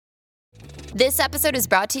This episode is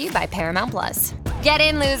brought to you by Paramount Plus. Get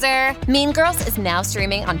in, loser! Mean Girls is now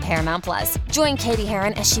streaming on Paramount Plus. Join Katie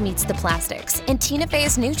Heron as she meets the plastics in Tina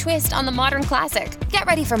Fey's new twist on the modern classic. Get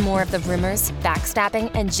ready for more of the rumors,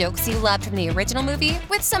 backstabbing, and jokes you loved from the original movie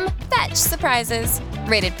with some fetch surprises.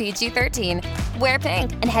 Rated PG-13. Wear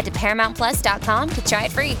pink and head to ParamountPlus.com to try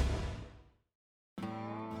it free.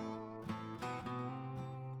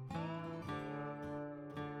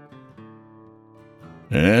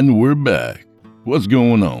 And we're back. What's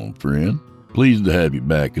going on, friend? Pleased to have you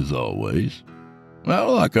back as always. I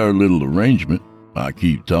like our little arrangement. I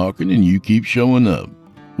keep talking and you keep showing up.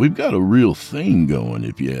 We've got a real thing going,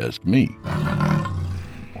 if you ask me.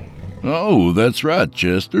 Oh, that's right,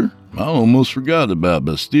 Chester. I almost forgot about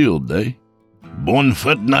Bastille Day. Bonne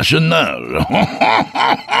fête nationale.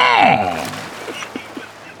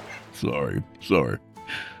 Sorry.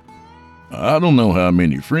 I don't know how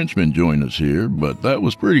many Frenchmen join us here, but that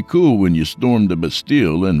was pretty cool when you stormed the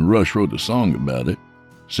Bastille and Rush wrote a song about it.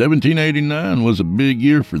 1789 was a big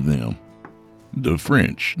year for them. The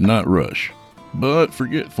French, not Rush. But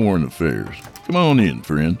forget foreign affairs. Come on in,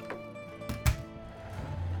 friend.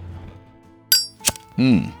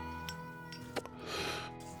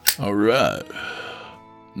 All right.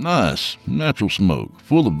 Nice, natural smoke,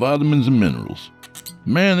 full of vitamins and minerals.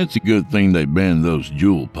 Man, it's a good thing they banned those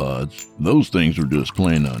Juul pods. Those things were just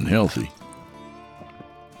plain unhealthy.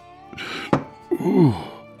 Ooh,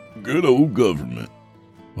 good old government.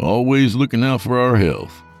 Always looking out for our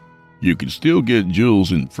health. You can still get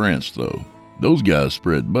Juuls in France, though. Those guys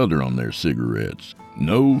spread butter on their cigarettes.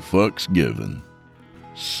 No fucks given.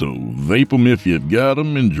 So vape 'em if you've got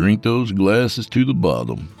 'em and drink those glasses to the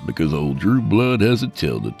bottom, because old Drew Blood has a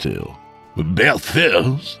tale to tell. Beth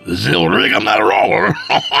Fizz, they'll rigmarole.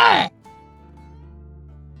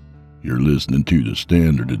 You're listening to the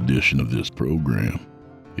standard edition of this program.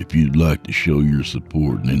 If you'd like to show your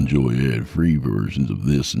support and enjoy ad-free versions of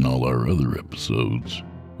this and all our other episodes,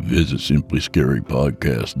 visit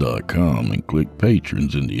simplyscarypodcast.com and click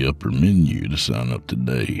Patrons in the upper menu to sign up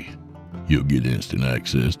today. You'll get instant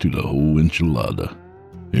access to the whole enchilada,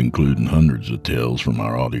 including hundreds of tales from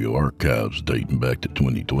our audio archives dating back to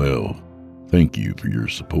 2012. Thank you for your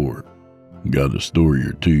support. Got a story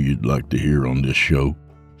or two you'd like to hear on this show?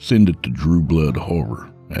 Send it to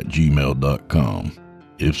drewbloodhorror@gmail.com.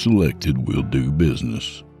 If selected, we'll do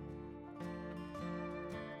business.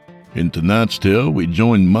 In tonight's tale, we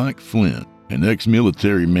join Mike Flint, an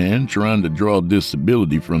ex-military man trying to draw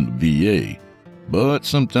disability from the VA. But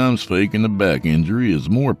sometimes faking a back injury is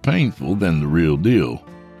more painful than the real deal.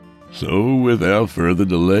 So, without further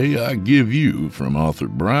delay, I give you, from author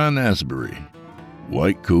Brian Asbury,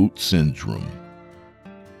 White Coat Syndrome.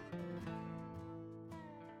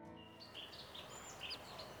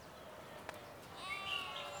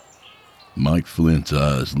 Mike Flint's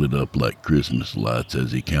eyes lit up like Christmas lights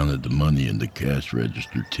as he counted the money in the cash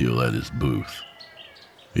register till at his booth.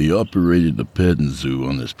 He operated a petting zoo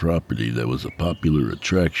on his property that was a popular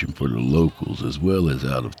attraction for the locals as well as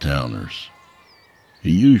out-of-towners. He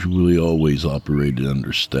usually always operated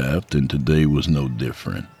understaffed, and today was no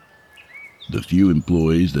different. The few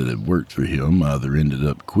employees that had worked for him either ended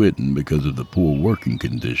up quitting because of the poor working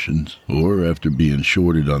conditions, or after being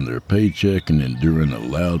shorted on their paycheck and enduring a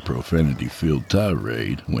loud profanity-filled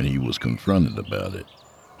tirade when he was confronted about it.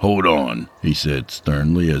 "Hold on," he said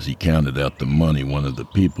sternly as he counted out the money one of the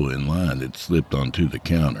people in line had slipped onto the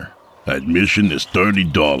counter. "Admission is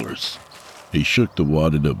 $30. He shook the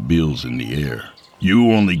wadded-up bills in the air.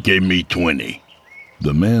 "You only gave me 20.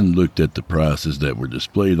 The man looked at the prices that were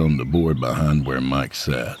displayed on the board behind where Mike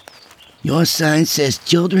sat. "Your sign says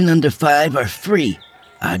children under 5 are free.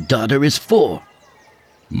 Our daughter is 4.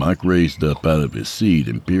 Mike raised up out of his seat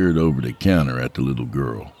and peered over the counter at the little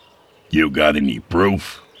girl. "You got any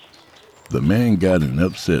proof?" The man got an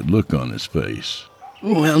upset look on his face.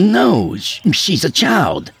 "Well, no. She's a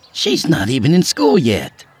child. She's not even in school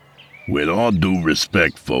yet." "With all due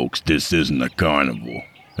respect, folks, this isn't a carnival.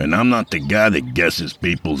 And I'm not the guy that guesses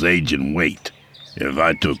people's age and weight. If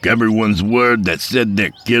I took everyone's word that said their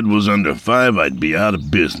kid was under 5, I'd be out of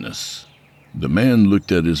business." The man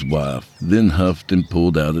looked at his wife, then huffed and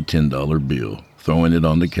pulled out a $10 bill, throwing it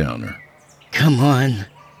on the counter. "Come on."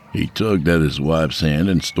 He tugged at his wife's hand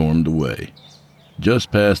and stormed away.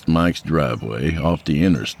 Just past Mike's driveway, off the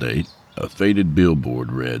interstate, a faded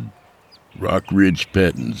billboard read, "Rock Ridge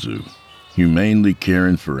Petting Zoo, humanely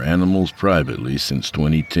caring for animals privately since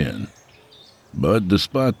 2010. But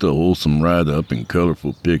despite the wholesome write-up and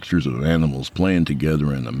colorful pictures of animals playing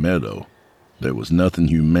together in a meadow, there was nothing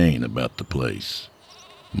humane about the place.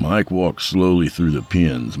 Mike walked slowly through the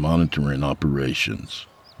pens, monitoring operations.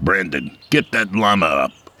 Brandon, get that llama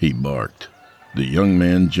up, he barked. The young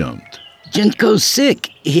man jumped. Jenko's sick.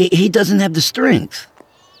 He doesn't have the strength.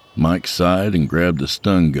 Mike sighed and grabbed a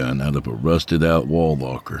stun gun out of a rusted-out wall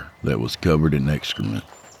locker that was covered in excrement.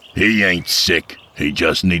 He ain't sick. He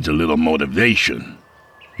just needs a little motivation.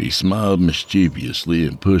 He smiled mischievously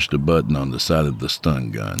and pushed a button on the side of the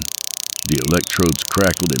stun gun. The electrodes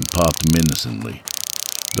crackled and popped menacingly.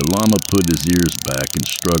 The llama put his ears back and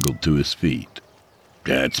struggled to his feet.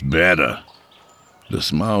 That's better. The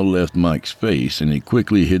smile left Mike's face, and he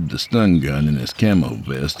quickly hid the stun gun in his camo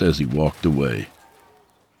vest as he walked away.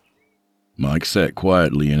 Mike sat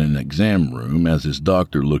quietly in an exam room as his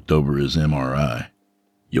doctor looked over his MRI.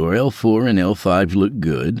 Your L4 and L5 look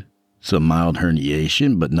good. Some mild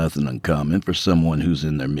herniation, but nothing uncommon for someone who's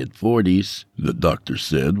in their mid-40s, the doctor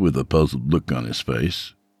said with a puzzled look on his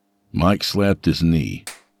face. Mike slapped his knee.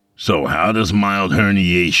 So how does mild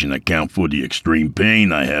herniation account for the extreme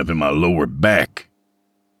pain I have in my lower back?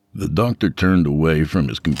 The doctor turned away from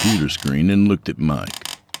his computer screen and looked at Mike.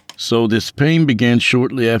 So this pain began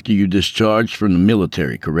shortly after you discharged from the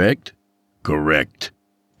military, correct? Correct.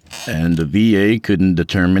 And the VA couldn't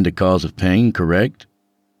determine the cause of pain, correct?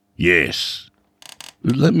 Yes.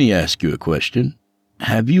 Let me ask you a question.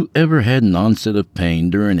 Have you ever had an onset of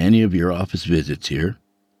pain during any of your office visits here?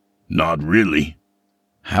 Not really.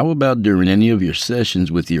 How about during any of your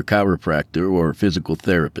sessions with your chiropractor or physical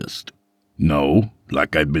therapist? No,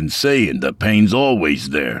 like I've been saying, the pain's always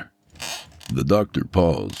there. The doctor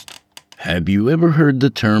paused. Have you ever heard the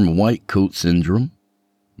term white coat syndrome?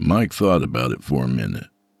 Mike thought about it for a minute.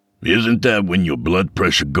 Isn't that when your blood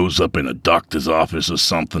pressure goes up in a doctor's office or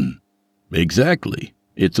something? Exactly.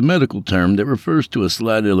 It's a medical term that refers to a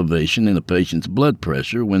slight elevation in a patient's blood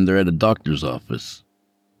pressure when they're at a doctor's office.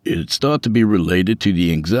 It's thought to be related to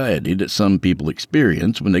the anxiety that some people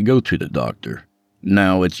experience when they go to the doctor.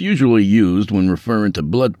 Now, it's usually used when referring to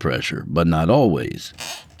blood pressure, but not always.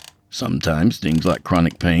 Sometimes things like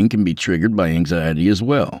chronic pain can be triggered by anxiety as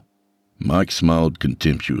well. Mike smiled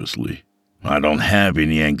contemptuously. I don't have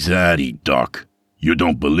any anxiety, Doc. You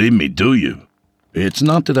don't believe me, do you? It's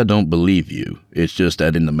not that I don't believe you. It's just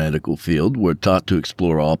that in the medical field, we're taught to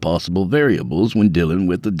explore all possible variables when dealing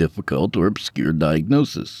with a difficult or obscure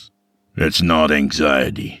diagnosis. It's not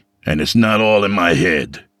anxiety, and it's not all in my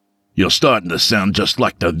head. You're starting to sound just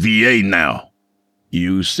like the VA now.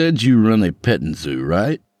 You said you run a petting zoo,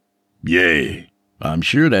 right? Yeah. I'm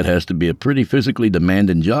sure that has to be a pretty physically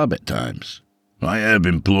demanding job at times. I have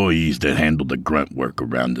employees that handle the grunt work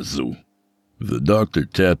around the zoo. The doctor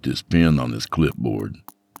tapped his pen on his clipboard.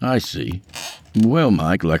 I see. Well,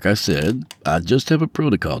 Mike, like I said, I just have a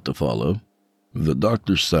protocol to follow. The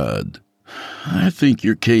doctor sighed. I think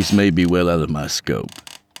your case may be well out of my scope.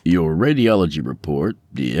 Your radiology report,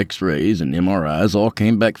 the x-rays and MRIs all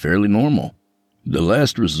came back fairly normal. The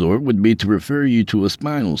last resort would be to refer you to a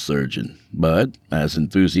spinal surgeon, but, as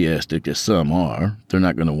enthusiastic as some are, they're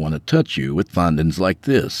not going to want to touch you with findings like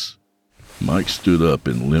this. Mike stood up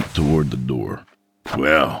and limped toward the door.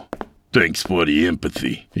 Well, thanks for the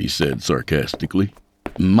empathy, he said sarcastically.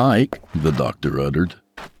 Mike, the doctor uttered.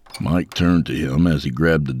 Mike turned to him as he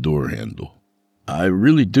grabbed the door handle. I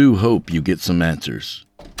really do hope you get some answers.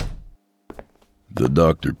 The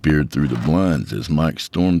doctor peered through the blinds as Mike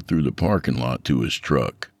stormed through the parking lot to his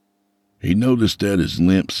truck. He noticed that his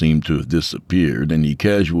limp seemed to have disappeared, and he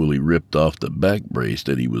casually ripped off the back brace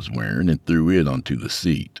that he was wearing and threw it onto the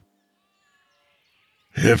seat.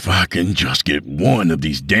 If I can just get one of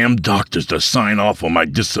these damn doctors to sign off on my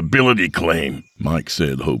disability claim, Mike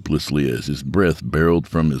said hopelessly as his breath barreled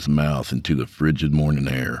from his mouth into the frigid morning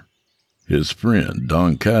air. His friend,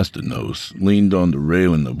 Don Castanos, leaned on the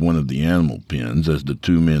railing of one of the animal pens as the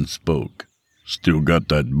two men spoke. Still got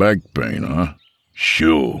that back pain, huh?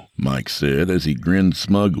 Sure, Mike said as he grinned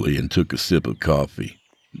smugly and took a sip of coffee.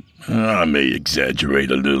 I may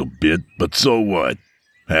exaggerate a little bit, but so what?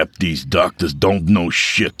 Half these doctors don't know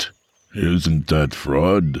shit. Isn't that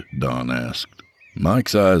fraud? Don asked.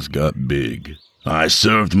 Mike's eyes got big. I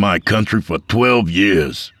served my country for 12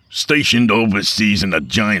 years. Stationed overseas in a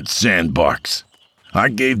giant sandbox. I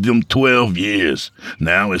gave them 12 years.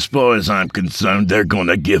 Now, as far as I'm concerned, they're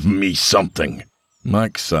gonna give me something.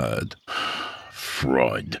 Mike sighed.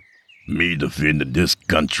 Fraud. Me defending this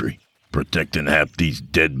country. Protecting half these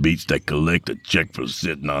deadbeats that collect a check for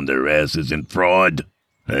sitting on their asses in fraud.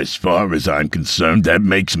 As far as I'm concerned, that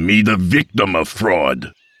makes me the victim of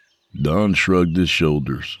fraud. Don shrugged his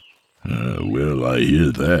shoulders. Well, I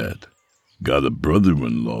hear that. Got a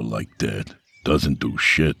brother-in-law like that. Doesn't do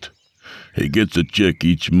shit. He gets a check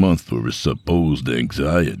each month for his supposed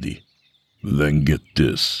anxiety. Then get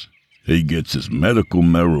this. He gets his medical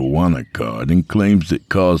marijuana card and claims it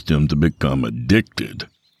caused him to become addicted.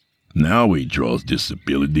 Now he draws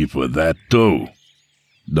disability for that too.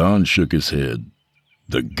 Don shook his head.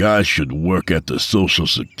 The guy should work at the Social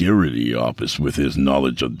Security office with his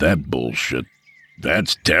knowledge of that bullshit.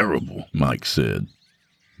 That's terrible, Mike said.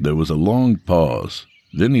 There was a long pause.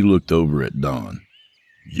 Then he looked over at Don.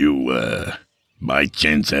 You, by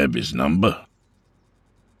chance have his number?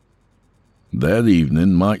 That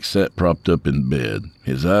evening, Mike sat propped up in bed,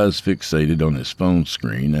 his eyes fixated on his phone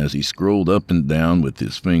screen as he scrolled up and down with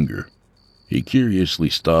his finger. He curiously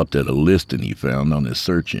stopped at a listing he found on his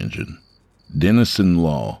search engine. Dennison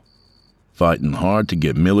Law, fighting hard to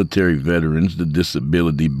get military veterans the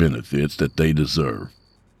disability benefits that they deserve.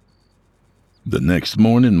 The next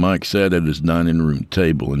morning, Mike sat at his dining room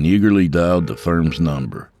table and eagerly dialed the firm's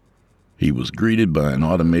number. He was greeted by an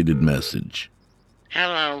automated message.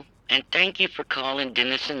 Hello, and thank you for calling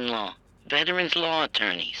Dennison Law, Veterans Law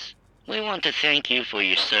Attorneys. We want to thank you for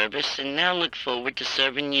your service and now look forward to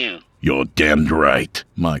serving you. You're damned right,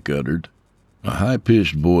 Mike uttered. A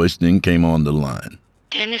high-pitched voice then came on the line.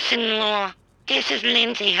 Dennison Law, this is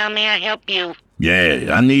Lindsay. How may I help you?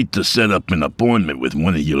 Yeah, I need to set up an appointment with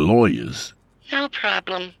one of your lawyers. No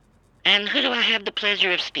problem. And who do I have the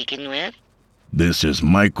pleasure of speaking with? This is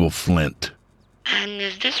Michael Flint. And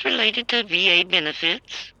is this related to VA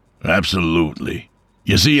benefits? Absolutely.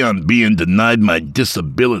 You see, I'm being denied my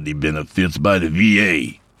disability benefits by the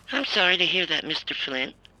VA. I'm sorry to hear that, Mr.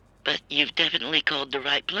 Flint, but you've definitely called the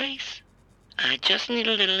right place. I just need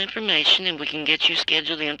a little information and we can get you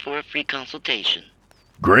scheduled in for a free consultation.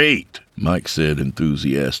 Great, Mike said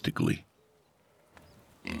enthusiastically.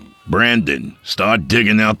 Brandon, start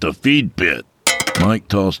digging out the feed pit. Mike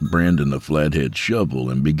tossed Brandon a flathead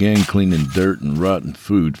shovel and began cleaning dirt and rotten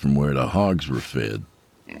food from where the hogs were fed.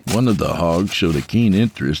 One of the hogs showed a keen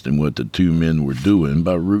interest in what the two men were doing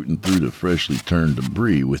by rooting through the freshly turned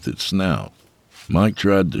debris with its snout. Mike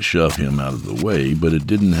tried to shove him out of the way, but it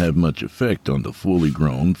didn't have much effect on the fully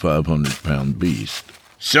grown 500-pound beast.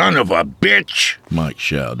 Son of a bitch! Mike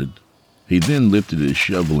shouted. He then lifted his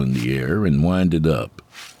shovel in the air and winded up.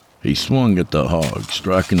 He swung at the hog,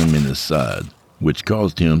 striking him in his side, which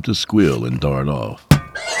caused him to squeal and dart off.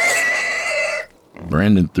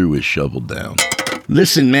 Brandon threw his shovel down.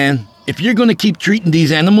 Listen, man, if you're going to keep treating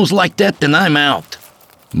these animals like that, then I'm out.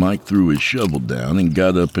 Mike threw his shovel down and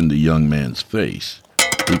got up in the young man's face.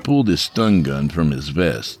 He pulled his stun gun from his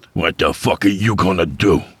vest. What the fuck are you gonna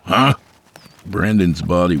do, huh? Brandon's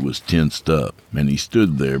body was tensed up, and he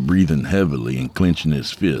stood there breathing heavily and clenching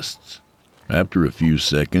his fists. After a few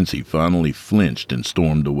seconds, he finally flinched and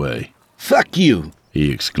stormed away. Fuck you,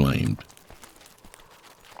 he exclaimed.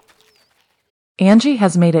 Angie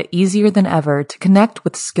has made it easier than ever to connect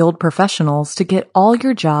with skilled professionals to get all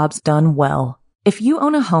your jobs done well. If you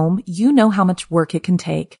own a home, you know how much work it can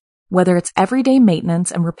take, whether it's everyday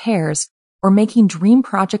maintenance and repairs or making dream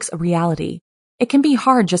projects a reality. It can be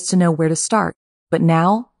hard just to know where to start, but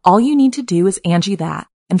now all you need to do is Angie that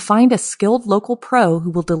and find a skilled local pro who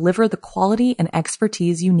will deliver the quality and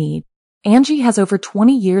expertise you need. Angie has over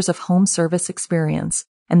 20 years of home service experience,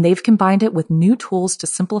 and they've combined it with new tools to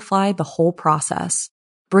simplify the whole process.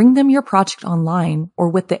 Bring them your project online or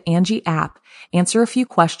with the Angie app, answer a few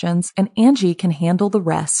questions, and Angie can handle the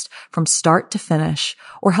rest from start to finish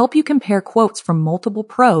or help you compare quotes from multiple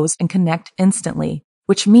pros and connect instantly,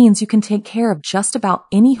 which means you can take care of just about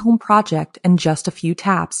any home project in just a few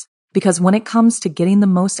taps. Because when it comes to getting the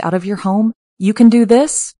most out of your home, you can do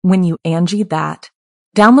this when you Angie that.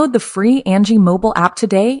 Download the free Angie mobile app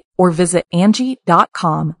today or visit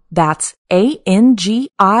Angie.com. That's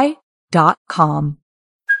ANGI.com.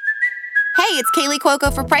 Hey, it's Kaylee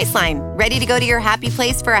Cuoco for Priceline. Ready to go to your happy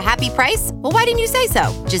place for a happy price? Well, why didn't you say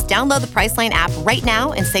so? Just download the Priceline app right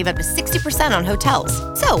now and save up to 60% on hotels.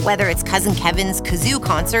 So whether it's Cousin Kevin's Kazoo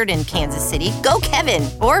Concert in Kansas City, go Kevin,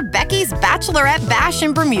 or Becky's Bachelorette Bash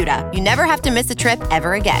in Bermuda, you never have to miss a trip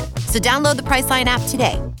ever again. So download the Priceline app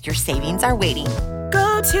today. Your savings are waiting.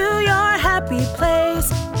 Go to your happy place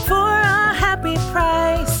for a happy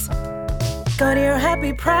price. Go to your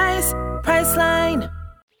happy price, Priceline.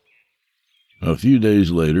 A few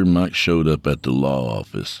days later, Mike showed up at the law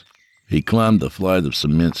office. He climbed a flight of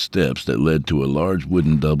cement steps that led to a large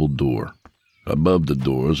wooden double door. Above the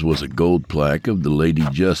doors was a gold plaque of the Lady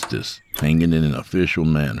Justice, hanging in an official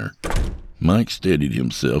manner. Mike steadied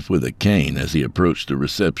himself with a cane as he approached the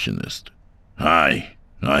receptionist. Hi,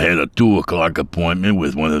 I had a 2 o'clock appointment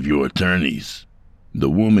with one of your attorneys.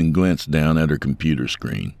 The woman glanced down at her computer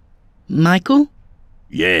screen. Michael?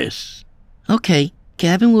 Yes. Okay,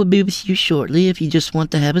 Kevin will be with you shortly if you just want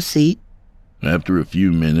to have a seat. After a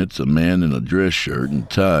few minutes, a man in a dress shirt and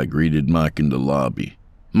tie greeted Mike in the lobby.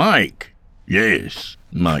 "Mike!" "Yes,"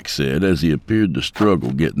 Mike said as he appeared to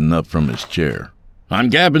struggle getting up from his chair. "I'm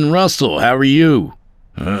Gavin Russell. How are you?"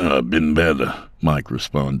 "I've been better," Mike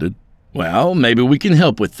responded. "Well, maybe we can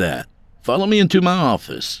help with that. Follow me into my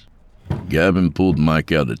office." Gavin pulled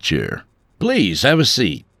Mike out a chair. "Please, have a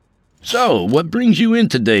seat. So, what brings you in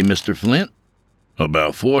today, Mr. Flint?"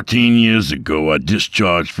 "About 14 years ago, I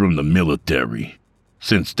discharged from the military.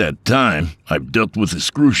 Since that time, I've dealt with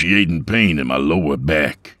excruciating pain in my lower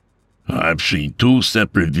back. I've seen 2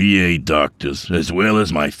 separate VA doctors, as well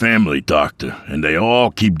as my family doctor, and they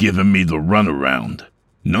all keep giving me the runaround.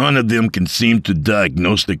 None of them can seem to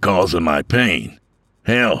diagnose the cause of my pain.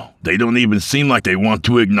 Hell, they don't even seem like they want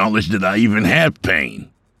to acknowledge that I even have pain."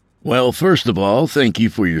 "Well, first of all, thank you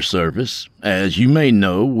for your service. As you may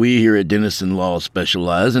know, we here at Denison Law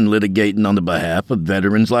specialize in litigating on the behalf of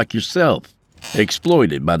veterans like yourself,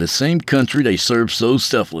 exploited by the same country they serve so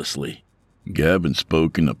selflessly." Gavin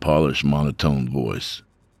spoke in a polished, monotone voice.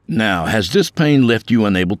 "Now, has this pain left you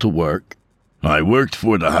unable to work?" "I worked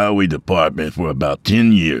for the highway department for about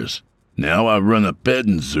 10 years. Now I run a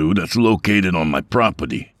petting zoo that's located on my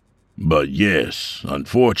property. But yes,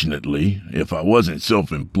 unfortunately, if I wasn't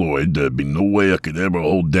self-employed, there'd be no way I could ever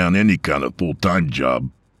hold down any kind of full-time job.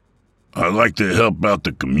 I like to help out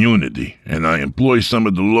the community, and I employ some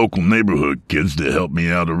of the local neighborhood kids to help me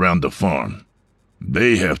out around the farm.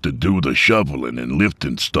 They have to do the shoveling and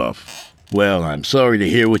lifting stuff." "Well, I'm sorry to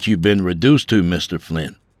hear what you've been reduced to, Mr.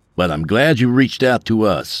 Flint, but I'm glad you reached out to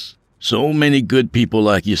us. So many good people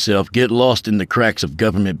like yourself get lost in the cracks of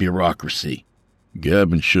government bureaucracy."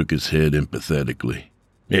 Gavin shook his head empathetically.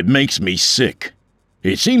 "It makes me sick.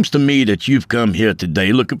 It seems to me that you've come here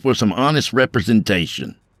today looking for some honest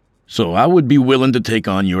representation. So I would be willing to take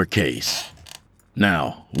on your case.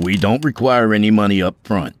 Now, we don't require any money up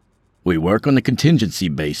front. We work on a contingency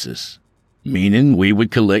basis, meaning we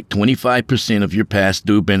would collect 25% of your past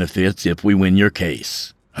due benefits if we win your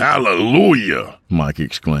case." "Hallelujah!" Mike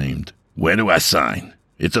exclaimed. "Where do I sign?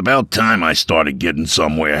 It's about time I started getting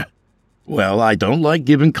somewhere." "Well, I don't like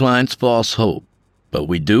giving clients false hope, but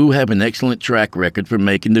we do have an excellent track record for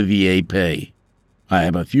making the VA pay. I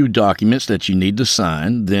have a few documents that you need to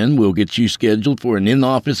sign, then we'll get you scheduled for an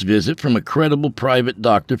in-office visit from a credible private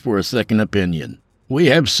doctor for a second opinion. We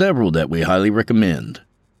have several that we highly recommend."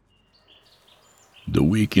 The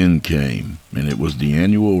weekend came, and it was the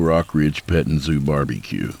annual Rock Ridge Petting Zoo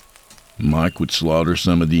barbecue. Mike would slaughter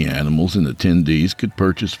some of the animals, and attendees could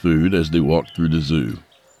purchase food as they walked through the zoo.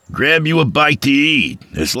 "Grab you a bite to eat.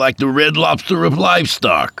 It's like the Red Lobster of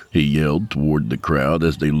livestock," he yelled toward the crowd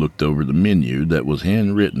as they looked over the menu that was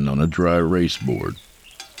handwritten on a dry erase board.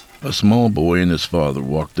 A small boy and his father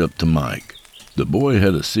walked up to Mike. The boy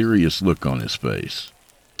had a serious look on his face.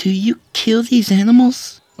 Do you kill these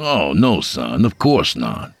animals? "Oh, no, son, of course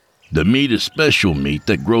not. The meat is special meat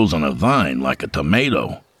that grows on a vine like a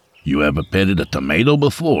tomato. You ever petted a tomato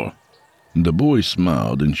before?" The boy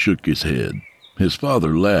smiled and shook his head. His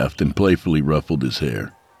father laughed and playfully ruffled his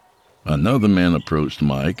hair. Another man approached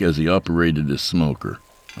Mike as he operated his smoker.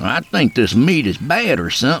 "I think this meat is bad or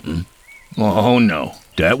something." "Oh, no.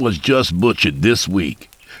 That was just butchered this week.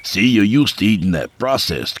 See, you're used to eating that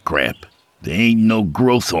processed crap. There ain't no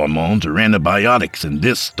growth hormones or antibiotics in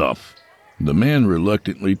this stuff." The man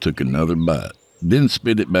reluctantly took another bite, then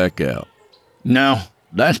spit it back out. "No,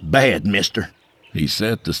 that's bad, mister." He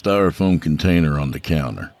set the styrofoam container on the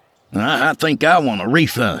counter. I think I want a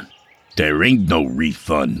refund." "There ain't no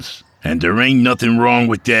refunds, and there ain't nothing wrong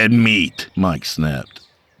with that meat," Mike snapped.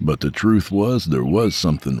 But the truth was there was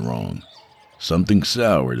something wrong. Something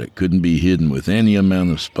sour that couldn't be hidden with any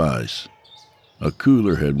amount of spice. A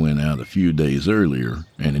cooler had went out a few days earlier,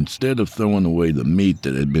 and instead of throwing away the meat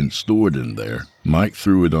that had been stored in there, Mike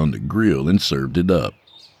threw it on the grill and served it up.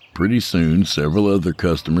 Pretty soon, several other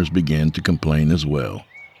customers began to complain as well.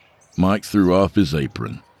 Mike threw off his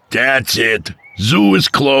apron. "That's it. Zoo is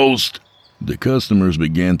closed." The customers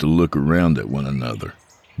began to look around at one another.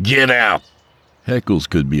 "Get out." Heckles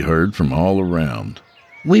could be heard from all around.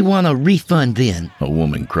 "We want a refund then," a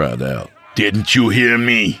woman cried out. "Didn't you hear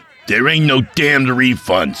me? There ain't no damned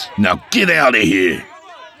refunds. Now get out of here."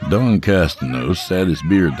 Don Castanos sat his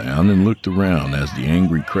beer down and looked around as the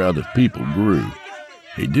angry crowd of people grew.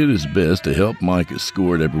 He did his best to help Mike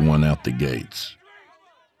escort everyone out the gates.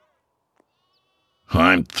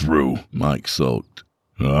 "I'm through," Mike sulked.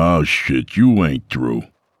 "Oh, shit, you ain't through.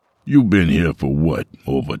 You've been here for what,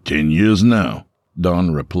 over 10 years now?"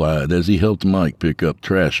 Don replied as he helped Mike pick up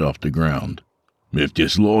trash off the ground. "If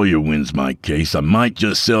this lawyer wins my case, I might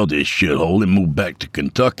just sell this shithole and move back to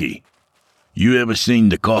Kentucky." You ever seen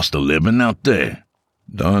the cost of living out there?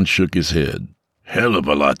 Don shook his head. Hell of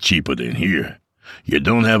a lot cheaper than here. You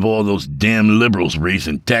don't have all those damn liberals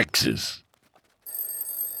raising taxes.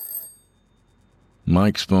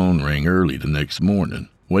 Mike's phone rang early the next morning,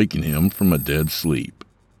 waking him from a dead sleep.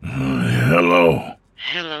 Hello.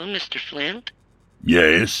 Hello, Mr. Flint.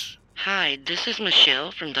 Yes? Hi, this is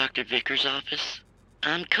Michelle from Dr. Vickers' office.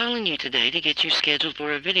 I'm calling you today to get you scheduled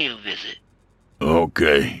for a video visit.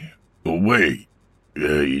 Okay. Wait,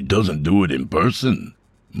 he doesn't do it in person?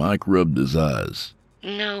 Mike rubbed his eyes.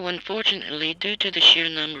 No, unfortunately, due to the sheer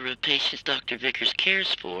number of patients Dr. Vickers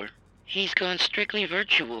cares for, he's gone strictly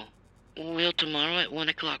virtual. Will tomorrow at 1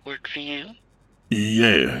 o'clock work for you?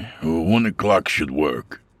 Yeah, 1 o'clock should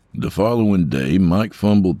work. The following day, Mike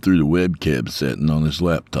fumbled through the webcam setting on his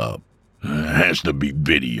laptop. Has to be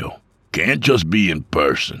video. Can't just be in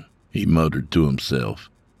person, he muttered to himself.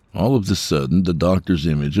 All of a sudden, the doctor's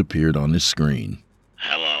image appeared on his screen.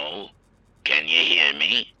 Hello? Can you hear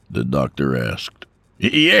me? The doctor asked.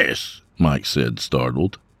 Yes, Mike said,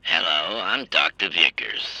 startled. Hello, I'm Dr.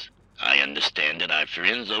 Vickers. I understand that our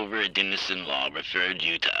friends over at Innocent Law referred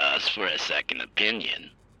you to us for a second opinion.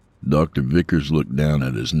 Dr. Vickers looked down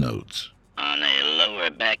at his notes. On a lower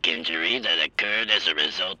back injury that occurred as a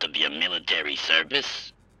result of your military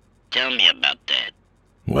service? Tell me about that.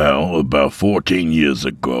 Well, about 14 years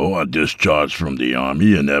ago, I discharged from the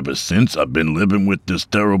Army, and ever since I've been living with this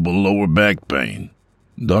terrible lower back pain.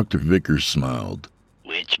 Dr. Vickers smiled.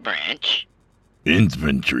 Which branch?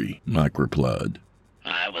 Infantry, Mike replied.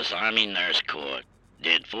 I was Army Nurse Corps.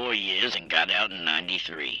 Did 4 years and got out in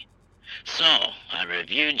 93. So, I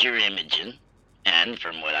reviewed your imaging, and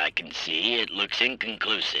from what I can see, it looks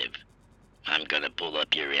inconclusive. I'm gonna pull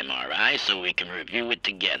up your MRI so we can review it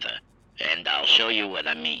together, and I'll show you what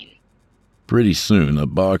I mean. Pretty soon, a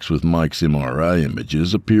box with Mike's MRI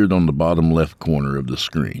images appeared on the bottom left corner of the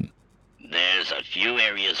screen. There's a few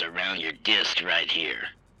areas around your disc right here.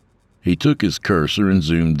 He took his cursor and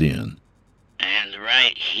zoomed in. And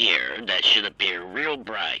right here, that should appear real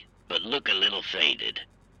bright, but look a little faded.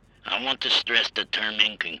 I want to stress the term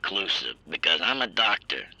inconclusive because I'm a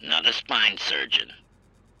doctor, not a spine surgeon.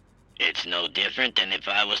 It's no different than if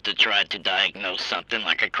I was to try to diagnose something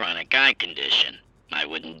like a chronic eye condition. I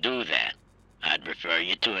wouldn't do that. I'd refer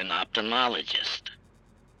you to an ophthalmologist.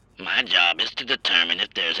 My job is to determine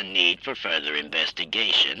if there's a need for further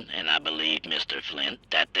investigation, and I believe, Mr. Flint,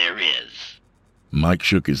 that there is. Mike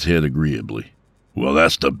shook his head agreeably. Well,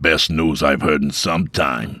 that's the best news I've heard in some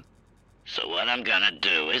time. So what I'm gonna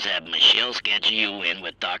do is have Michelle schedule you in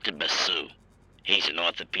with Dr. Basu. He's an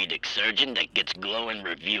orthopedic surgeon that gets glowing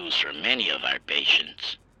reviews from many of our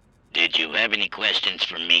patients. Did you have any questions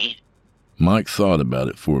for me? Mike thought about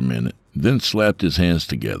it for a minute, then slapped his hands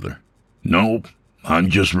together. Nope, I'm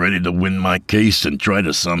just ready to win my case and try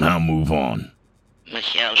to somehow move on.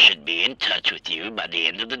 Michelle should be in touch with you by the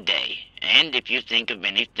end of the day, and if you think of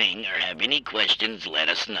anything or have any questions, let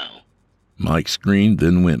us know. Mike's screen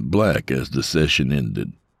then went black as the session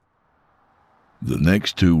ended. The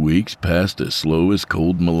next 2 weeks passed as slow as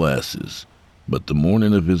cold molasses, but the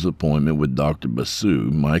morning of his appointment with Dr. Basu,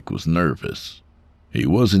 Mike was nervous. He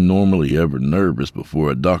wasn't normally ever nervous before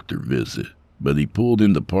a doctor visit, but he pulled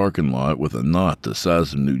in the parking lot with a knot the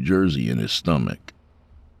size of New Jersey in his stomach.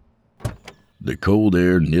 The cold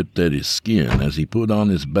air nipped at his skin as he put on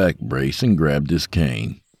his back brace and grabbed his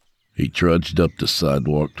cane. He trudged up the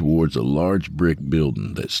sidewalk towards a large brick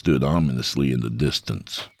building that stood ominously in the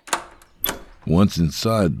distance. Once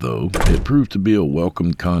inside, though, it proved to be a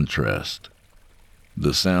welcome contrast.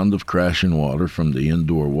 The sound of crashing water from the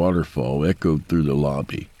indoor waterfall echoed through the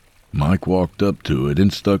lobby. Mike walked up to it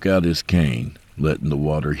and stuck out his cane, letting the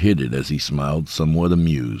water hit it as he smiled, somewhat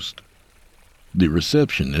amused. The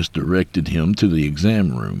receptionist directed him to the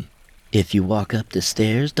exam room. If you walk up the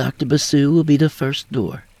stairs, Dr. Basu will be the first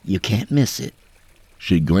door. You can't miss it.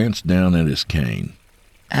 She glanced down at his cane.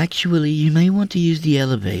 Actually, you may want to use the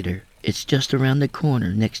elevator. It's just around the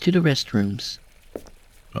corner next to the restrooms.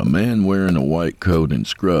 A man wearing a white coat and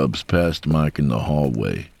scrubs passed Mike in the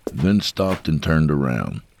hallway, then stopped and turned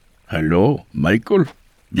around. Hello, Michael?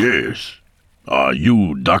 Yes. Are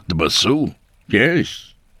you Dr. Basu?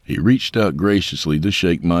 Yes. He reached out graciously to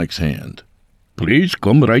shake Mike's hand. Please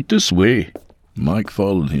come right this way. Mike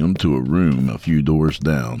followed him to a room a few doors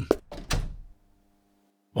down.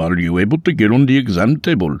 Are you able to get on the exam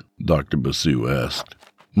table? Dr. Basu asked.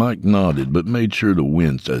 Mike nodded, but made sure to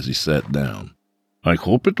wince as he sat down. I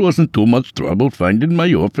hope it wasn't too much trouble finding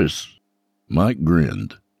my office. Mike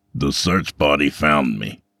grinned. The search party found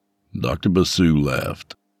me. Dr. Basu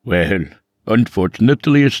laughed. Well,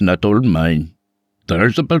 unfortunately it's not all mine.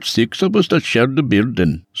 There's about 6 of us that share the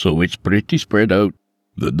building, so it's pretty spread out.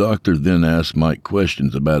 The doctor then asked Mike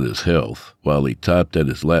questions about his health while he typed at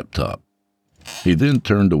his laptop. He then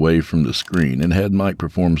turned away from the screen and had Mike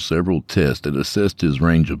perform several tests that assessed his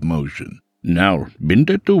range of motion. Now, bend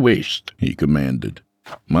at the waist, he commanded.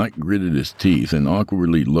 Mike gritted his teeth and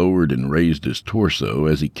awkwardly lowered and raised his torso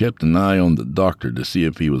as he kept an eye on the doctor to see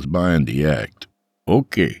if he was buying the act.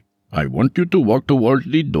 Okay, I want you to walk towards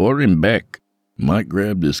the door and back. Mike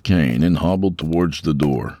grabbed his cane and hobbled towards the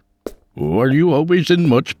door. Are you always in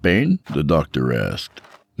much pain? The doctor asked.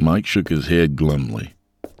 Mike shook his head glumly.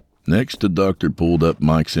 Next, the doctor pulled up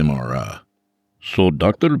Mike's MRI. So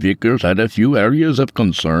Dr. Vickers had a few areas of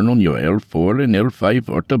concern on your L4 and L5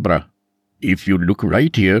 vertebra. If you look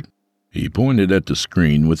right here, he pointed at the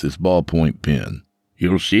screen with his ballpoint pen.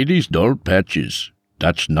 You'll see these dull patches.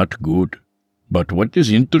 That's not good. But what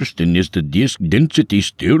is interesting is the disc density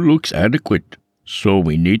still looks adequate. So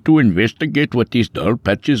we need to investigate what these dull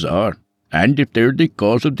patches are, and if they're the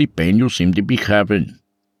cause of the pain you seem to be having.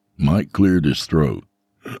 Mike cleared his throat.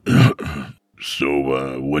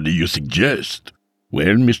 So, what do you suggest?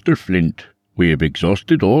 Well, Mr. Flint, we have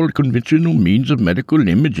exhausted all conventional means of medical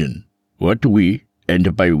imaging. What we,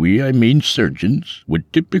 and by we I mean surgeons,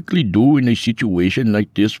 would typically do in a situation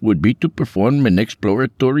like this would be to perform an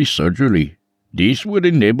exploratory surgery. This would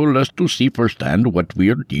enable us to see firsthand what we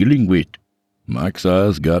are dealing with. Mike's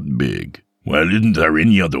eyes got big. Well, isn't there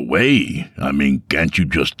any other way? I mean, can't you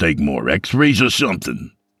just take more x-rays or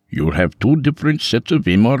something? You'll have 2 different sets of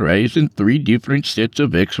MRIs and 3 different sets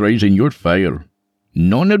of x-rays in your file.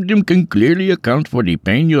 None of them can clearly account for the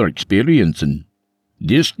pain you're experiencing.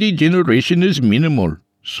 Disc degeneration is minimal,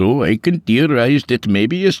 so I can theorize that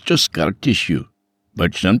maybe it's just scar tissue.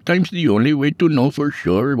 But sometimes the only way to know for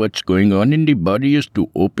sure what's going on in the body is to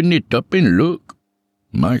open it up and look.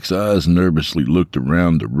 Mike's eyes nervously looked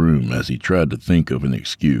around the room as he tried to think of an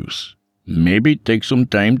excuse. Maybe take some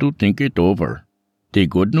time to think it over. The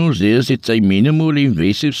good news is it's a minimally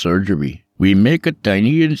invasive surgery. We make a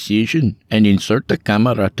tiny incision and insert a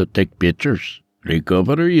camera to take pictures.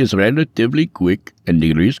 Recovery is relatively quick, and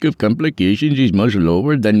the risk of complications is much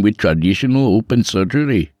lower than with traditional open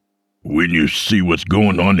surgery. When you see what's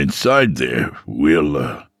going on inside there, will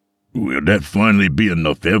that finally be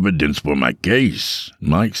enough evidence for my case?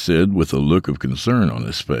 Mike said with a look of concern on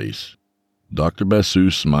his face. Dr. Basu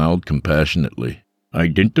smiled compassionately.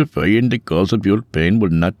 Identifying the cause of your pain will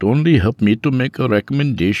not only help me to make a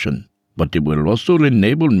recommendation, but it will also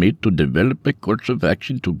enable me to develop a course of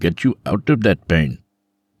action to get you out of that pain.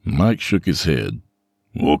 Mike shook his head.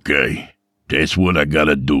 Okay, that's what I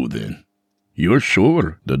gotta do then. You're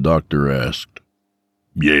sure? The doctor asked.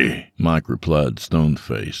 Yeah, Mike replied,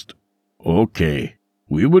 stone-faced. Okay,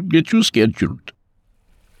 we will get you scheduled.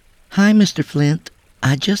 Hi, Mr. Flint.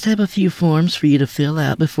 I just have a few forms for you to fill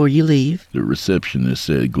out before you leave, the receptionist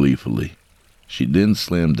said gleefully. She then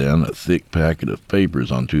slammed down a thick packet of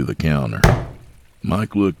papers onto the counter.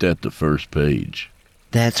 Mike looked at the first page.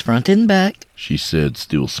 That's front and back, she said,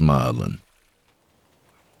 still smiling.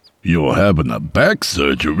 You're having a back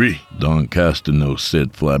surgery? Don Castano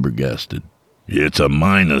said, flabbergasted. It's a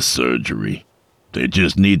minor surgery. They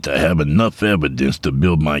just need to have enough evidence to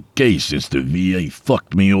build my case since the VA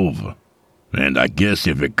fucked me over. And I guess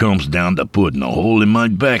if it comes down to putting a hole in my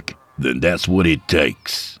back, then that's what it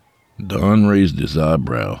takes. Don raised his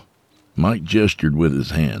eyebrow. Mike gestured with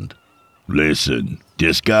his hand. Listen,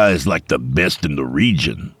 this guy is like the best in the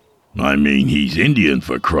region. I mean, he's Indian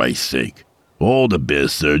for Christ's sake. All the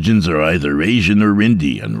best surgeons are either Asian or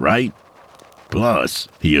Indian, right? Plus,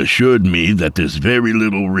 he assured me that there's very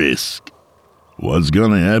little risk. What's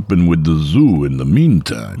gonna happen with the zoo in the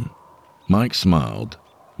meantime? Mike smiled.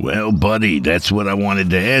 Well, buddy, that's what I wanted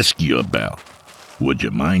to ask you about. Would you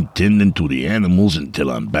mind tending to the animals until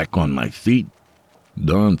I'm back on my feet?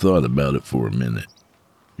 Don thought about it for a minute.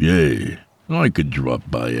 Yeah, I could drop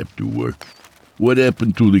by after work. What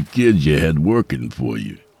happened to the kid you had working for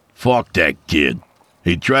you? Fuck that kid.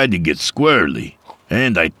 He tried to get squirrely,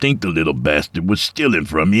 and I think the little bastard was stealing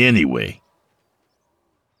from me anyway.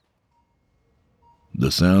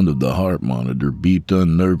 The sound of the heart monitor beeped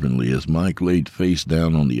unnervingly as Mike laid face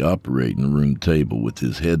down on the operating room table with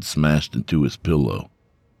his head smashed into his pillow.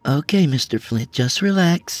 Okay, Mr. Flint, just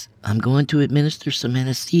relax. I'm going to administer some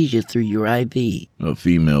anesthesia through your IV. A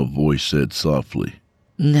female voice said softly.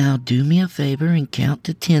 Now do me a favor and count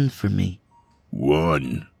to 10 for me.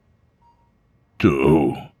 1,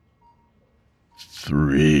 2,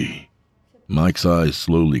 3. Mike's eyes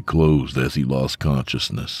slowly closed as he lost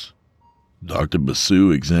consciousness. Dr. Basu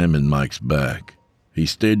examined Mike's back. He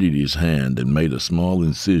steadied his hand and made a small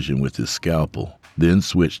incision with his scalpel, then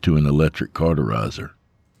switched to an electric cauterizer.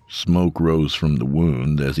 Smoke rose from the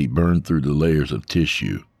wound as he burned through the layers of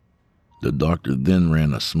tissue. The doctor then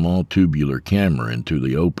ran a small tubular camera into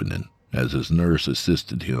the opening as his nurse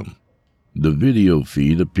assisted him. The video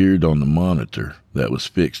feed appeared on the monitor that was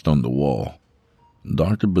fixed on the wall.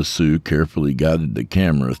 Dr. Basu carefully guided the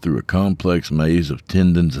camera through a complex maze of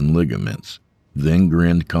tendons and ligaments, then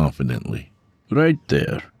grinned confidently. Right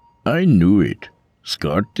there. I knew it.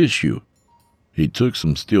 Scar tissue. He took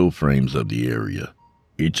some still frames of the area.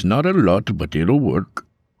 It's not a lot, but it'll work.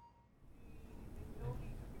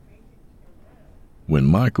 When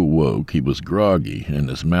Mike awoke, he was groggy and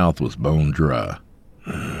his mouth was bone dry.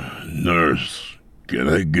 Nurse, can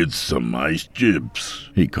I get some ice chips?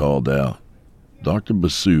 He called out. Dr.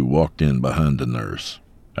 Basu walked in behind the nurse.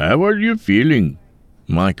 How are you feeling?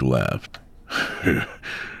 Mike laughed.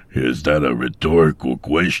 Is that a rhetorical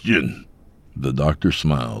question? The doctor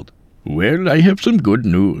smiled. Well, I have some good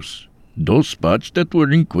news. Those spots that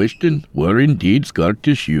were in question were indeed scar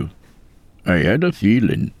tissue. I had a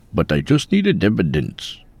feeling, but I just needed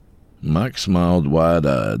evidence. Mike smiled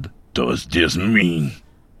wide-eyed. Does this mean?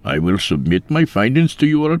 I will submit my findings to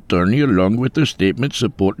your attorney along with a statement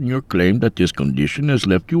supporting your claim that this condition has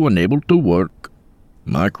left you unable to work.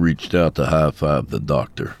 Mike reached out to high-five the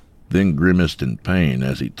doctor, then grimaced in pain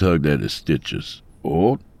as he tugged at his stitches.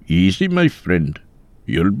 Oh, easy, my friend.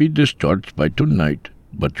 You'll be discharged by tonight,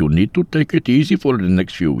 but you'll need to take it easy for the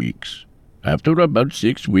next few weeks. After about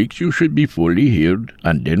 6 weeks, you should be fully healed,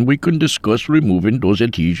 and then we can discuss removing those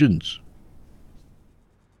adhesions.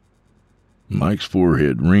 Mike's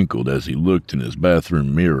forehead wrinkled as he looked in his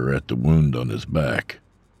bathroom mirror at the wound on his back.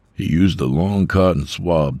 He used a long cotton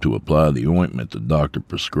swab to apply the ointment the doctor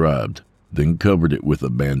prescribed, then covered it with a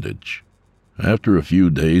bandage. After a few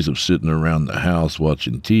days of sitting around the house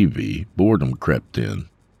watching TV, boredom crept in.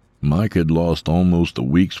 Mike had lost almost a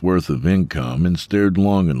week's worth of income and stared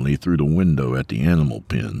longingly through the window at the animal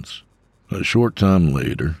pens. A short time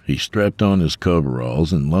later, he strapped on his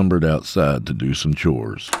coveralls and lumbered outside to do some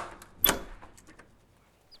chores.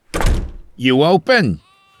 You open?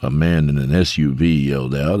 A man in an SUV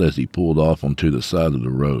yelled out as he pulled off onto the side of the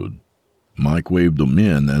road. Mike waved him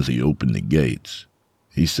in as he opened the gates.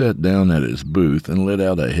 He sat down at his booth and let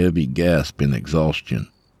out a heavy gasp in exhaustion.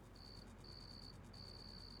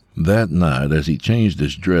 That night, as he changed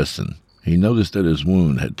his dressing, he noticed that his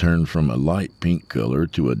wound had turned from a light pink color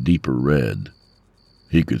to a deeper red.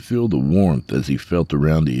 He could feel the warmth as he felt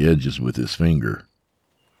around the edges with his finger.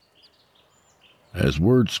 As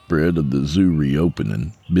word spread of the zoo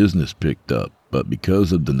reopening, business picked up, but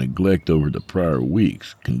because of the neglect over the prior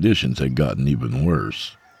weeks, conditions had gotten even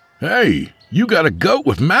worse. Hey, you got a goat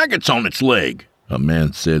with maggots on its leg, a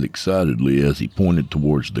man said excitedly as he pointed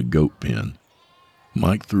towards the goat pen.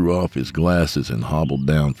 Mike threw off his glasses and hobbled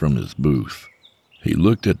down from his booth. He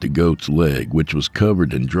looked at the goat's leg, which was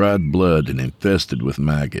covered in dried blood and infested with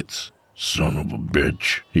maggots. Son of a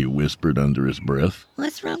bitch, he whispered under his breath.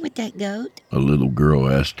 What's wrong with that goat? A little girl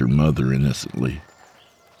asked her mother innocently.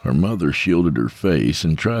 Her mother shielded her face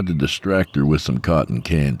and tried to distract her with some cotton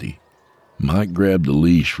candy. Mike grabbed a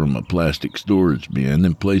leash from a plastic storage bin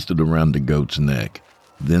and placed it around the goat's neck,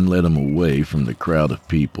 then led him away from the crowd of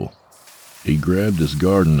people. He grabbed his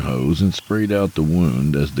garden hose and sprayed out the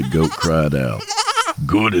wound as the goat cried out.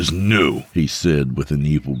 Good as new, he said with an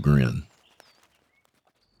evil grin.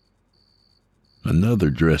 Another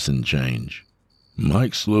dressing change.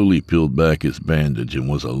 Mike slowly peeled back his bandage and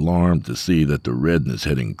was alarmed to see that the redness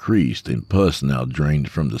had increased and pus now drained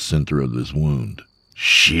from the center of his wound.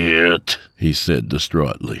 Shit, he said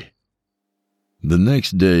distraughtly. The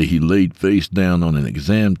next day he laid face down on an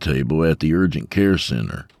exam table at the urgent care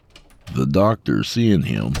center. The doctor, seeing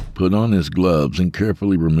him, put on his gloves and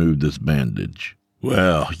carefully removed his bandage.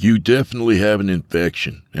 Well, you definitely have an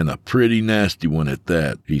infection, and a pretty nasty one at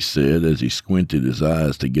that, he said as he squinted his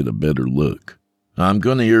eyes to get a better look. I'm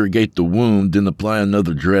going to irrigate the wound, then apply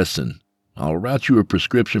another dressing. I'll write you a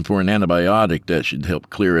prescription for an antibiotic that should help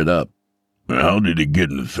clear it up. How did it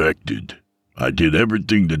get infected? I did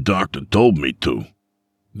everything the doctor told me to.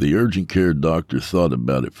 The urgent care doctor thought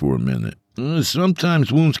about it for a minute.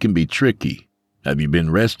 Sometimes wounds can be tricky. Have you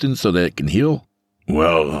been resting so that it can heal?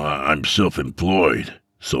 Well, I'm self-employed,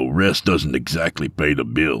 so rest doesn't exactly pay the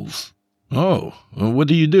bills. Oh, what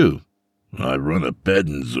do you do? I run a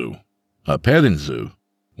petting zoo. A petting zoo?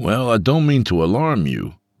 Well, I don't mean to alarm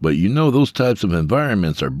you, but you know those types of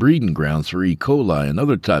environments are breeding grounds for E. coli and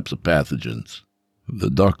other types of pathogens. The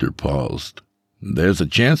doctor paused. There's a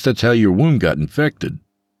chance that's how your wound got infected.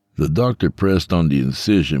 The doctor pressed on the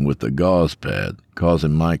incision with a gauze pad,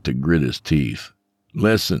 causing Mike to grit his teeth.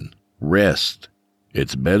 Listen, rest.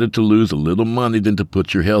 It's better to lose a little money than to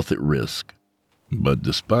put your health at risk. But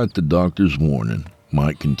despite the doctor's warning,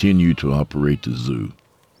 Mike continued to operate the zoo.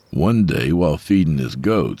 One day, while feeding his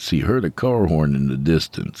goats, he heard a car horn in the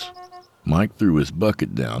distance. Mike threw his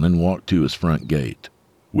bucket down and walked to his front gate.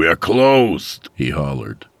 "We're closed," he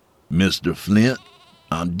hollered. Mr. Flint,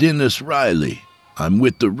 I'm Dennis Riley. I'm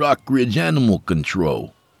with the Rock Ridge Animal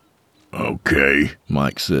Control. "Okay,"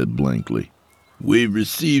 Mike said blankly. We've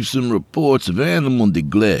received some reports of animal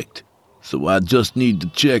neglect, so I just need to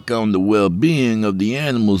check on the well-being of the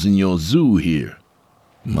animals in your zoo here.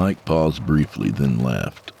 Mike paused briefly, then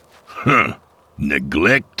laughed. "Huh,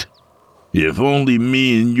 neglect? If only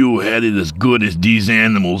me and you had it as good as these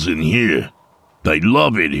animals in here. They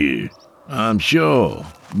love it here." I'm sure,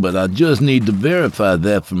 but I just need to verify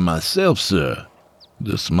that for myself, sir.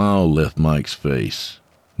 The smile left Mike's face.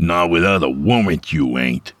 "Not without a warrant, you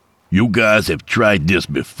ain't. You guys have tried this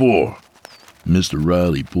before." Mr.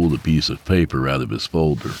 Riley pulled a piece of paper out of his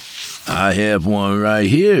folder. I have one right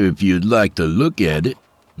here if you'd like to look at it.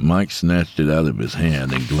 Mike snatched it out of his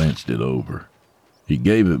hand and glanced it over. He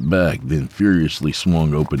gave it back, then furiously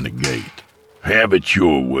swung open the gate. "Have it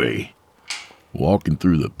your way." Walking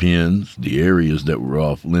through the pens, the areas that were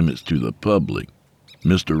off limits to the public,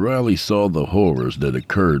 Mr. Riley saw the horrors that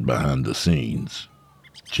occurred behind the scenes.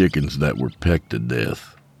 Chickens that were pecked to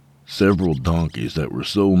death. Several donkeys that were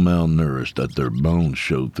so malnourished that their bones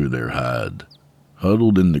showed through their hide.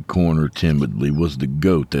 Huddled in the corner timidly was the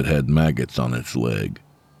goat that had maggots on its leg.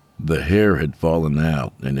 The hair had fallen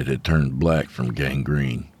out and it had turned black from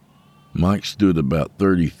gangrene. Mike stood about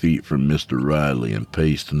 30 feet from Mr. Riley and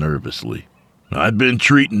paced nervously. "I've been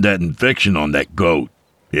treating that infection on that goat.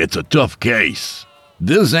 It's a tough case."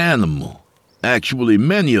 This animal, actually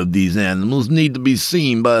many of these animals, need to be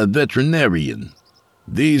seen by a veterinarian.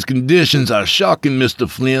 These conditions are shocking, Mr.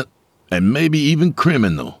 Flint, and maybe even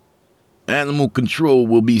criminal. Animal control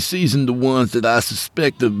will be seizing the ones that I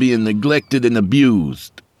suspect of being neglected and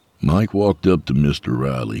abused. Mike walked up to Mr.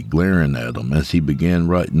 Riley, glaring at him as he began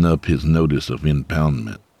writing up his notice of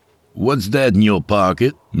impoundment. What's that in your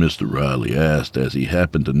pocket? Mr. Riley asked as he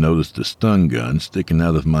happened to notice the stun gun sticking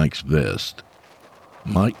out of Mike's vest.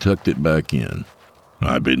 Mike tucked it back in.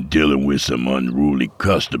 "I've been dealing with some unruly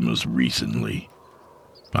customers recently.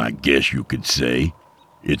 I guess you could say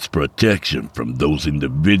it's protection from those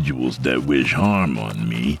individuals that wish harm on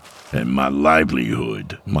me and my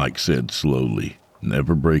livelihood," Mike said slowly,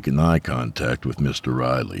 never breaking eye contact with Mr.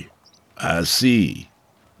 Riley. I see.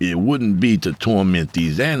 It wouldn't be to torment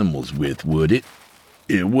these animals with, would it?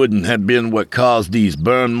 It wouldn't have been what caused these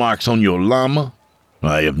burn marks on your llama?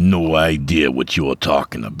 "I have no idea what you're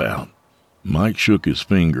talking about." Mike shook his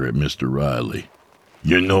finger at Mr. Riley.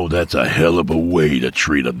 "You know that's a hell of a way to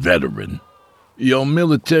treat a veteran." Your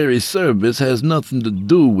military service has nothing to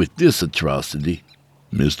do with this atrocity.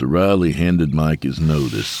 Mr. Riley handed Mike his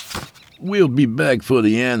notice. We'll be back for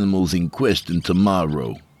the animals in question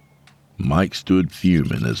tomorrow. Mike stood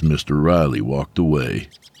fuming as Mr. Riley walked away.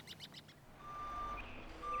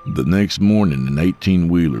 The next morning, an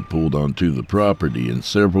 18-wheeler pulled onto the property and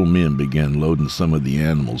several men began loading some of the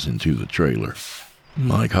animals into the trailer.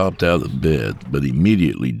 Mike hopped out of bed, but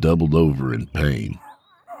immediately doubled over in pain.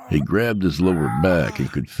 He grabbed his lower back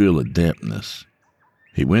and could feel a dampness.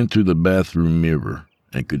 He went to the bathroom mirror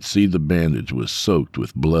and could see the bandage was soaked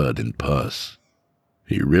with blood and pus.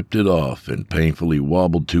 He ripped it off and painfully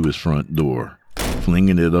wobbled to his front door,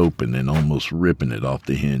 flinging it open and almost ripping it off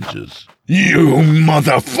the hinges. "You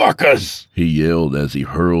motherfuckers!" he yelled as he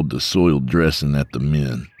hurled the soiled dressing at the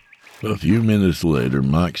men. A few minutes later,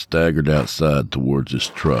 Mike staggered outside towards his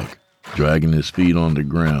truck, dragging his feet on the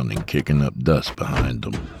ground and kicking up dust behind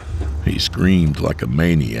him. He screamed like a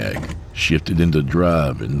maniac, shifted into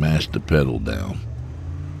drive, and mashed the pedal down.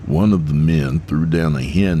 One of the men threw down a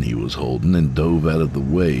hen he was holding and dove out of the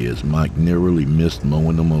way as Mike narrowly missed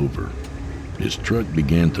mowing him over. His truck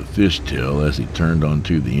began to fishtail as he turned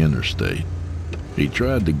onto the interstate. He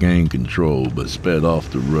tried to gain control but sped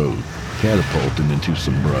off the road, catapulting into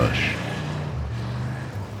some brush.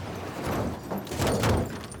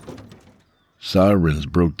 Sirens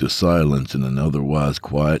broke the silence in an otherwise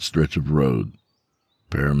quiet stretch of road.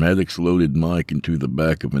 Paramedics loaded Mike into the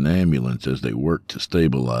back of an ambulance as they worked to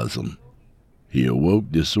stabilize him. He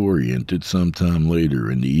awoke disoriented sometime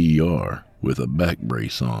later in the ER with a back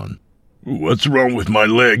brace on. "What's wrong with my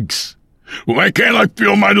legs? Why can't I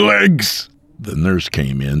feel my legs?" The nurse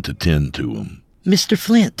came in to tend to him. Mr.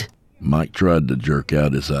 Flint. Mike tried to jerk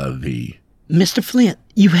out his IV. Mr. Flint,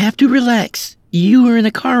 you have to relax. You were in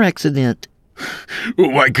a car accident.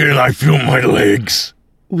 "Why can't I feel my legs?"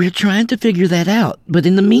 We're trying to figure that out, but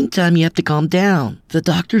in the meantime you have to calm down. The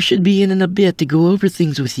doctor should be in a bit to go over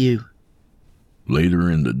things with you. Later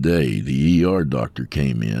in the day, the ER doctor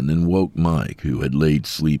came in and woke Mike, who had laid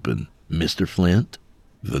sleeping. Mr. Flint?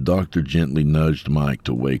 The doctor gently nudged Mike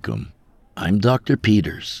to wake him. I'm Dr.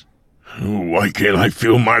 Peters. Why can't I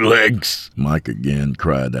feel my legs? Mike again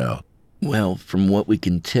cried out. Well, from what we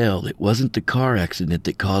can tell, it wasn't the car accident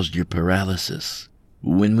that caused your paralysis.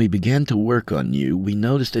 When we began to work on you, we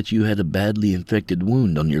noticed that you had a badly infected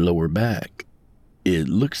wound on your lower back. It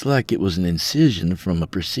looks like it was an incision from a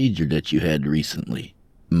procedure that you had recently.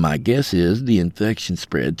 My guess is the infection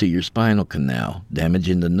spread to your spinal canal,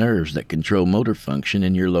 damaging the nerves that control motor function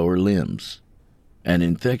in your lower limbs. An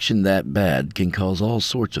infection that bad can cause all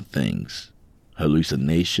sorts of things.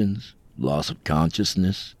 Hallucinations, loss of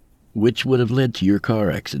consciousness, which would have led to your car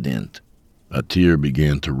accident. A tear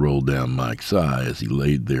began to roll down Mike's eye as he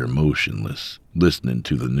laid there motionless, listening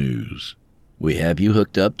to the news. We have you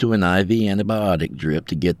hooked up to an IV antibiotic drip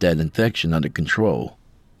to get that infection under control.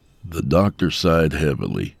 The doctor sighed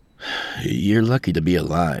heavily. You're lucky to be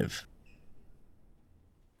alive.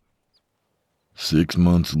 6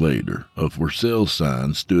 months later, a for sale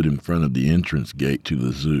sign stood in front of the entrance gate to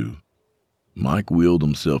the zoo. Mike wheeled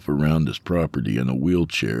himself around his property in a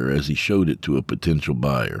wheelchair as he showed it to a potential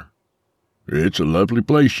buyer. It's a lovely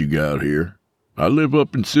place you got here. I live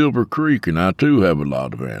up in Silver Creek and I too have a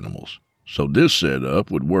lot of animals, so this setup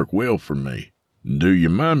would work well for me. Do you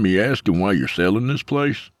mind me asking why you're selling this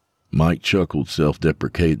place? Mike chuckled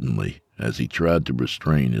self-deprecatingly as he tried to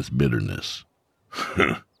restrain his bitterness.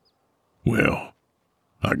 Well,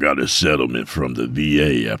 I got a settlement from the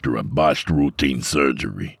VA after a botched routine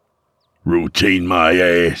surgery. Routine my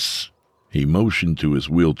ass. He motioned to his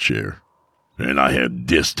wheelchair. And I have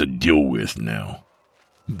this to deal with now.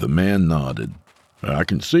 The man nodded. I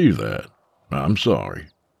can see that. I'm sorry.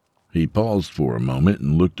 He paused for a moment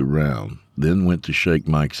and looked around, then went to shake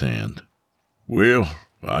Mike's hand. Well,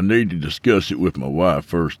 I need to discuss it with my wife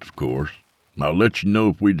first, of course. I'll let you know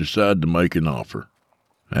if we decide to make an offer.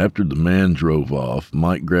 After the man drove off,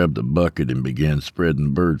 Mike grabbed a bucket and began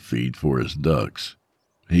spreading bird feed for his ducks.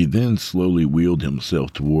 He then slowly wheeled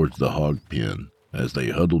himself towards the hog pen as they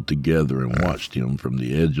huddled together and watched him from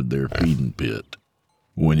the edge of their feeding pit.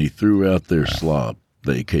 When he threw out their slop,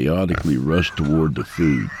 they chaotically rushed toward the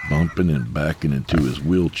food, bumping and backing into his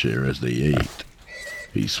wheelchair as they ate.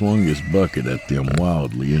 He swung his bucket at them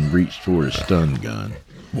wildly and reached for his stun gun.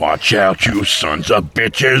 Watch out, you sons of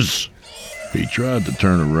bitches! He tried to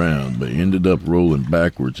turn around, but ended up rolling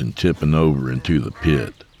backwards and tipping over into the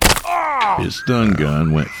pit. His stun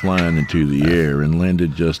gun went flying into the air and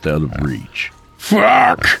landed just out of reach.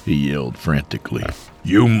 Fuck! He yelled frantically.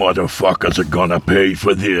 You motherfuckers are gonna pay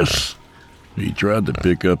for this! He tried to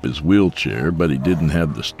pick up his wheelchair, but he didn't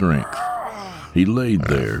have the strength. He laid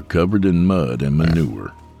there, covered in mud and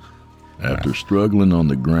manure. After struggling on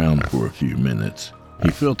the ground for a few minutes, he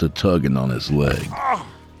felt a tugging on his leg.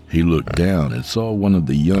 He looked down and saw one of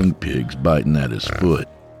the young pigs biting at his foot.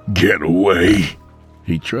 Get away!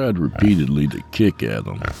 He tried repeatedly to kick at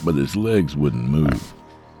him, but his legs wouldn't move.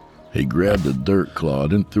 He grabbed a dirt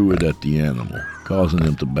clod and threw it at the animal, causing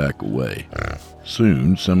him to back away.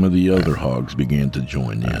 Soon, some of the other hogs began to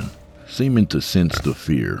join in, seeming to sense the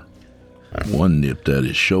fear. One nipped at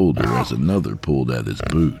his shoulder as another pulled at his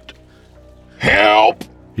boot. Help!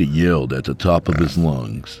 He yelled at the top of his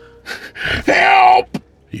lungs. Help!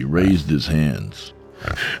 He raised his hands.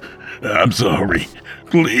 I'm sorry.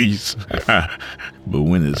 Please. But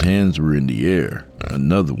when his hands were in the air,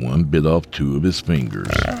 another one bit off 2 of his fingers.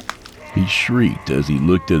 He shrieked as he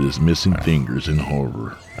looked at his missing fingers in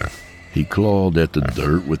horror. He clawed at the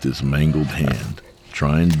dirt with his mangled hand,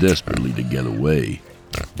 trying desperately to get away,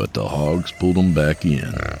 but the hogs pulled him back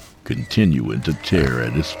in, continuing to tear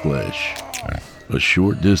at his flesh. A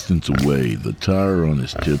short distance away, the tire on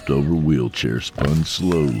his tipped-over wheelchair spun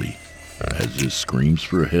slowly as his screams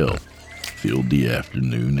for help filled the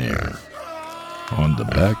afternoon air. On the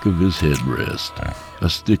back of his headrest, a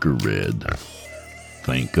sticker read,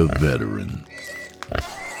 "Thank a Veteran."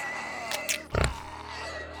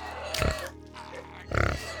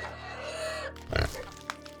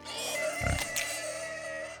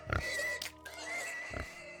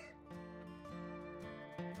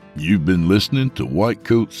 You've been listening to White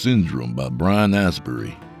Coat Syndrome by Brian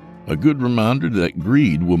Asbury. A good reminder that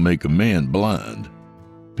greed will make a man blind.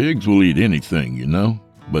 Pigs will eat anything, you know,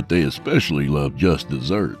 but they especially love just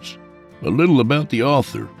desserts. A little about the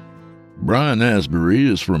author. Brian Asbury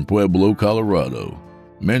is from Pueblo, Colorado.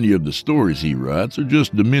 Many of the stories he writes are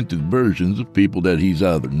just demented versions of people that he's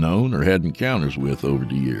either known or had encounters with over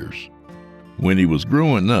the years. When he was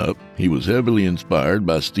growing up, he was heavily inspired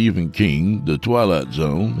by Stephen King, The Twilight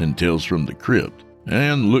Zone, and Tales from the Crypt,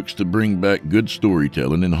 and looks to bring back good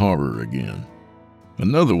storytelling and horror again.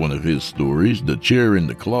 Another one of his stories, The Chair in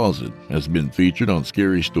the Closet, has been featured on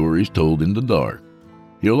Scary Stories Told in the Dark.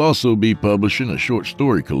 He'll also be publishing a short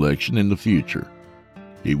story collection in the future.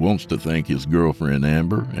 He wants to thank his girlfriend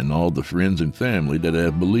Amber and all the friends and family that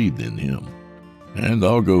have believed in him. And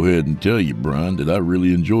I'll go ahead and tell you, Brian, that I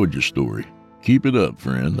really enjoyed your story. Keep it up,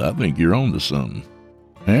 friend. I think you're on to something.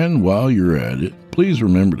 And while you're at it, please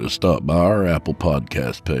remember to stop by our Apple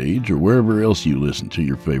Podcast page or wherever else you listen to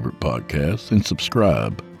your favorite podcasts and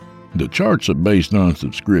subscribe. The charts are based on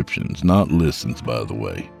subscriptions, not listens, by the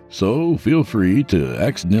way. So feel free to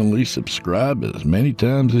accidentally subscribe as many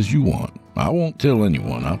times as you want. I won't tell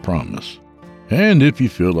anyone, I promise. And if you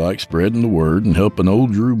feel like spreading the word and helping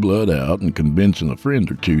old Drew Blood out and convincing a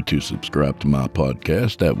friend or two to subscribe to my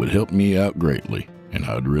podcast, that would help me out greatly, and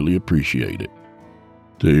I'd really appreciate it.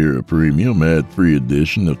 To hear a premium ad-free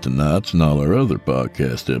edition of tonight's and all our other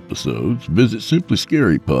podcast episodes, visit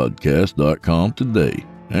simplyscarypodcast.com today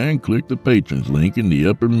and click the patrons link in the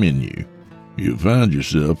upper menu. You'll find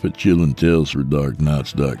yourself at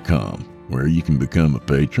chillintalesfordarknights.com, where you can become a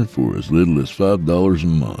patron for as little as $5 a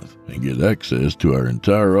month and get access to our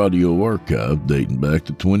entire audio archive dating back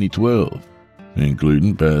to 2012,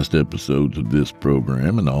 including past episodes of this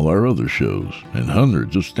program and all our other shows, and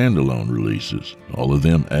hundreds of standalone releases, all of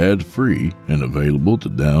them ad-free and available to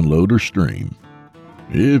download or stream.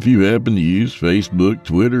 If you happen to use Facebook,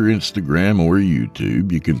 Twitter, Instagram, or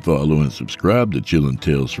YouTube, you can follow and subscribe to Chillin'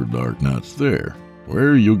 Tales for Dark Nights there,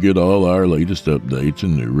 where you'll get all our latest updates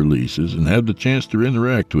and new releases and have the chance to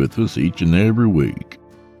interact with us each and every week.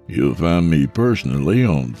 You'll find me personally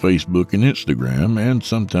on Facebook and Instagram, and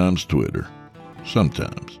sometimes Twitter.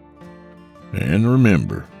 Sometimes. And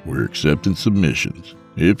remember, we're accepting submissions.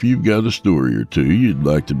 If you've got a story or two you'd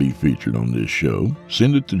like to be featured on this show,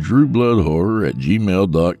 send it to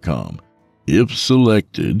drewbloodhorror@gmail.com. If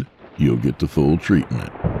selected, you'll get the full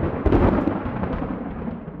treatment.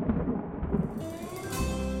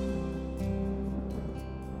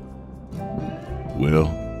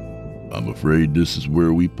 Well, I'm afraid this is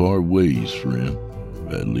where we part ways, friend,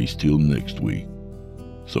 at least till next week.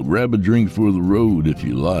 So grab a drink for the road if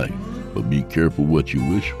you like, but be careful what you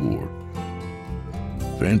wish for.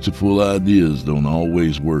 Fanciful ideas don't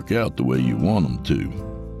always work out the way you want them to.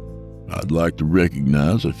 I'd like to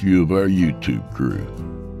recognize a few of our YouTube crew.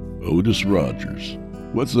 Otis Rogers,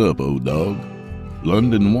 what's up, O-Dog?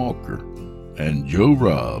 London Walker, and Joe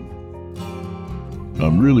Robb.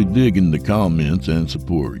 I'm really digging the comments and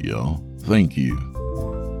support, y'all. Thank you.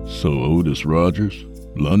 So Otis Rogers,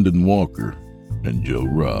 London Walker, and Joe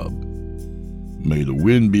Robb, may the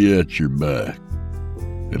wind be at your back,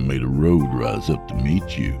 and may the road rise up to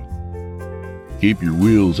meet you. Keep your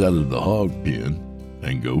wheels out of the hog pen,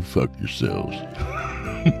 and go fuck yourselves.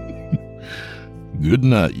 Good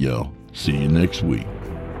night, y'all. See you next week.